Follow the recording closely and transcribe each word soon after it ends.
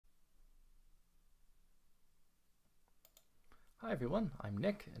Hi everyone, I'm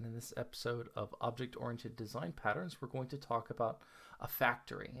Nick, and in this episode of Object-Oriented Design Patterns, we're going to talk about a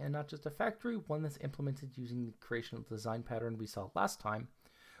factory, and not just a factory, one that's implemented using the creation of the design pattern we saw last time,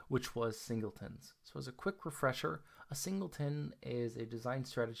 which was singletons. So as a quick refresher, a singleton is a design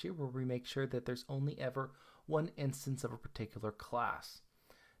strategy where we make sure that there's only ever one instance of a particular class.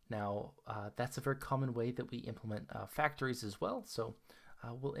 Now, that's a very common way that we implement factories as well, so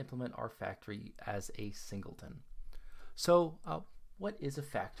we'll implement our factory as a singleton. So what is a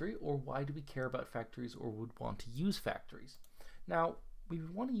factory, or why do we care about factories or would want to use factories? Now, we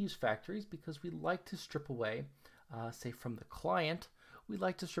want to use factories because we like to strip away, say from the client, we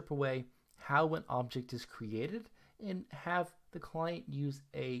like to strip away how an object is created and have the client use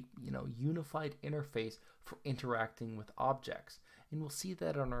a unified interface for interacting with objects. And we'll see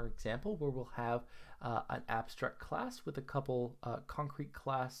that on our example where we'll have an abstract class with a couple concrete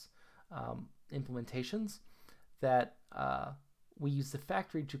class implementations that we use the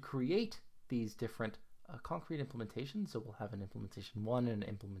factory to create these different concrete implementations. So we'll have an implementation 1 and an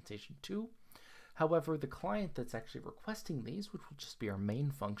implementation 2. However, the client that's actually requesting these, which will just be our main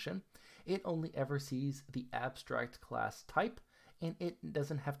function, it only ever sees the abstract class type, and it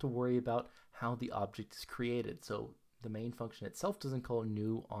doesn't have to worry about how the object is created. So the main function itself doesn't call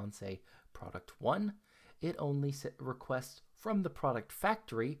new on, say, product 1. It only requests from the product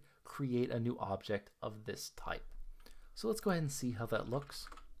factory create a new object of this type. So let's go ahead and see how that looks.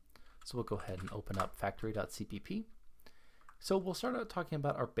 So we'll go ahead and open up factory.cpp. So we'll start out talking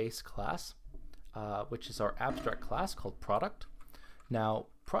about our base class, which is our abstract class called product. Now,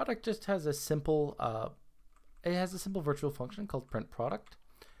 product just has a simple virtual function called print product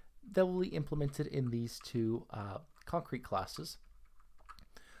that will be implemented in these two concrete classes.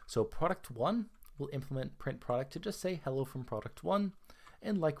 So product 1 will implement print product to just say hello from product 1,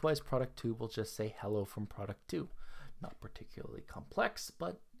 and likewise product 2 will just say hello from product 2. Not particularly complex,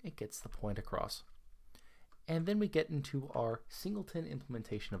 but it gets the point across. And then we get into our singleton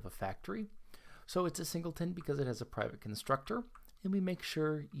implementation of a factory. So it's a singleton because it has a private constructor, and we make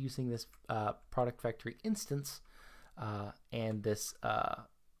sure using this product factory instance and this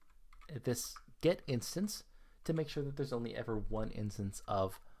get instance to make sure that there's only ever one instance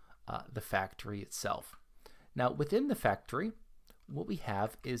of the factory itself. Now within the factory, what we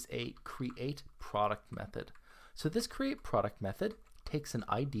have is a create product method. So this create product method takes an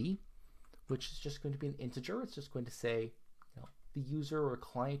ID, which is just going to be an integer. It's just going to say, the user or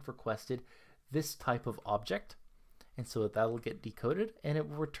client requested this type of object, and so that'll get decoded, and it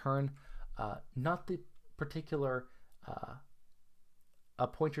will return not the particular a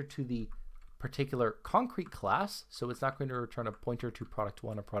pointer to the particular concrete class. So it's not going to return a pointer to product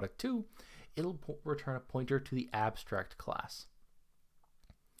 1 or product 2. It'll return a pointer to the abstract class.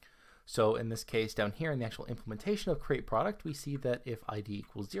 So in this case down here in the actual implementation of create product, we see that if ID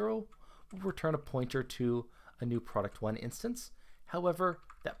equals 0, we'll return a pointer to a new product 1 instance. However,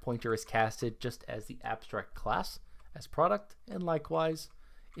 that pointer is casted just as the abstract class as product, and likewise,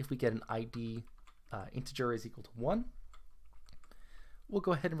 if we get an ID integer is equal to 1, we'll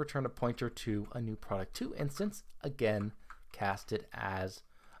go ahead and return a pointer to a new product 2 instance, again casted as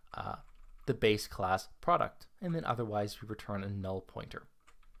the base class product, and then otherwise we return a null pointer.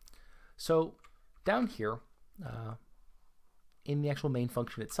 So down here in the actual main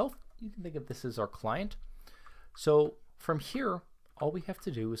function itself, you can think of this as our client. So from here, all we have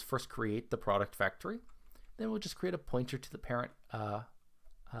to do is first create the product factory. Then we'll just create a pointer to the parent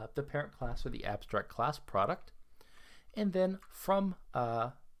class or the abstract class product. And then from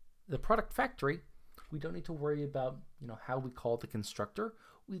the product factory, we don't need to worry about how we call the constructor.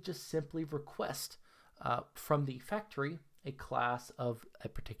 We just simply request from the factory a class of a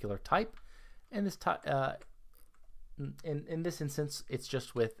particular type, and this in this instance it's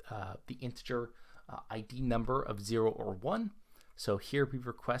just with the integer ID number of 0 or 1. So here we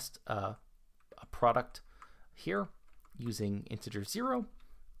request a product here using integer 0,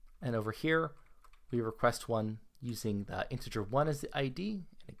 and over here we request one using the integer 1 as the ID,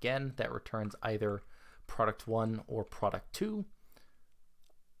 and again that returns either product 1 or product 2.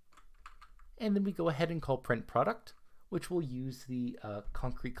 And then we go ahead and call print product, which will use the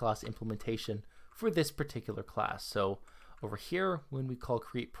concrete class implementation for this particular class. So over here, when we call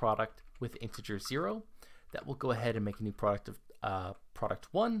create product with integer 0, that will go ahead and make a new product of product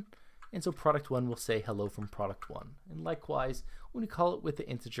 1. And so product 1 will say hello from product 1. And likewise, when we call it with the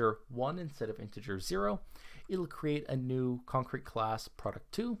integer 1 instead of integer 0, it'll create a new concrete class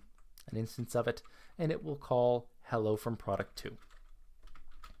product 2, an instance of it, and it will call hello from product 2.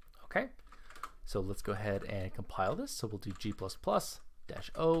 Okay. So let's go ahead and compile this. So we'll do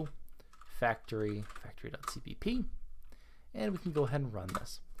g++-o factory.cpp, and we can go ahead and run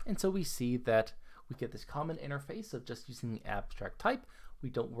this. And so we see that we get this common interface of just using the abstract type. We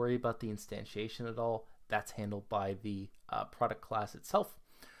don't worry about the instantiation at all. That's handled by the product class itself,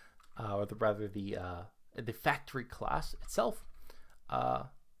 or rather the factory class itself.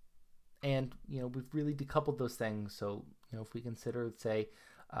 And we've really decoupled those things. So if we consider, say,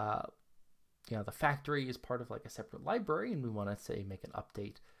 the factory is part of like a separate library, and we want to say make an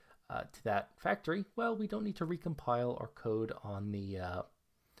update to that factory, well, we don't need to recompile our code on the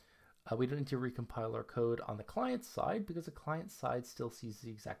client side, because the client side still sees the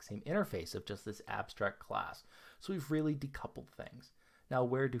exact same interface of just this abstract class. So we've really decoupled things. Now,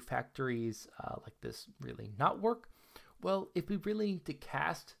 where do factories like this really not work? Well, if we really need to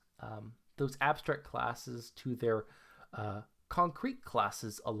cast those abstract classes to their concrete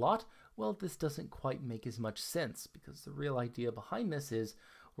classes a lot, well, this doesn't quite make as much sense, because the real idea behind this is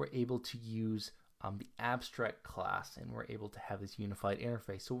we're able to use the abstract class, and we're able to have this unified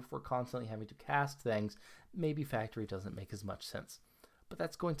interface. So if we're constantly having to cast things, maybe factory doesn't make as much sense. But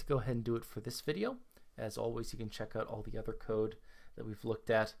that's going to go ahead and do it for this video. As always, you can check out all the other code that we've looked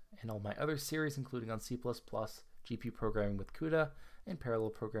at in all my other series, including on C++, GPU programming with CUDA, and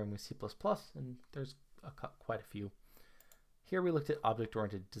parallel programming with C++, and there's quite a few. Here we looked at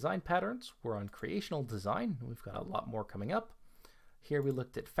object-oriented design patterns. We're on creational design, and we've got a lot more coming up. Here we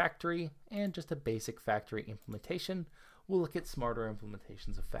looked at factory and just a basic factory implementation. We'll look at smarter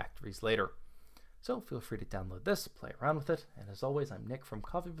implementations of factories later. So feel free to download this, play around with it, and as always, I'm Nick from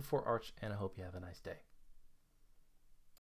Coffee Before Arch, and I hope you have a nice day.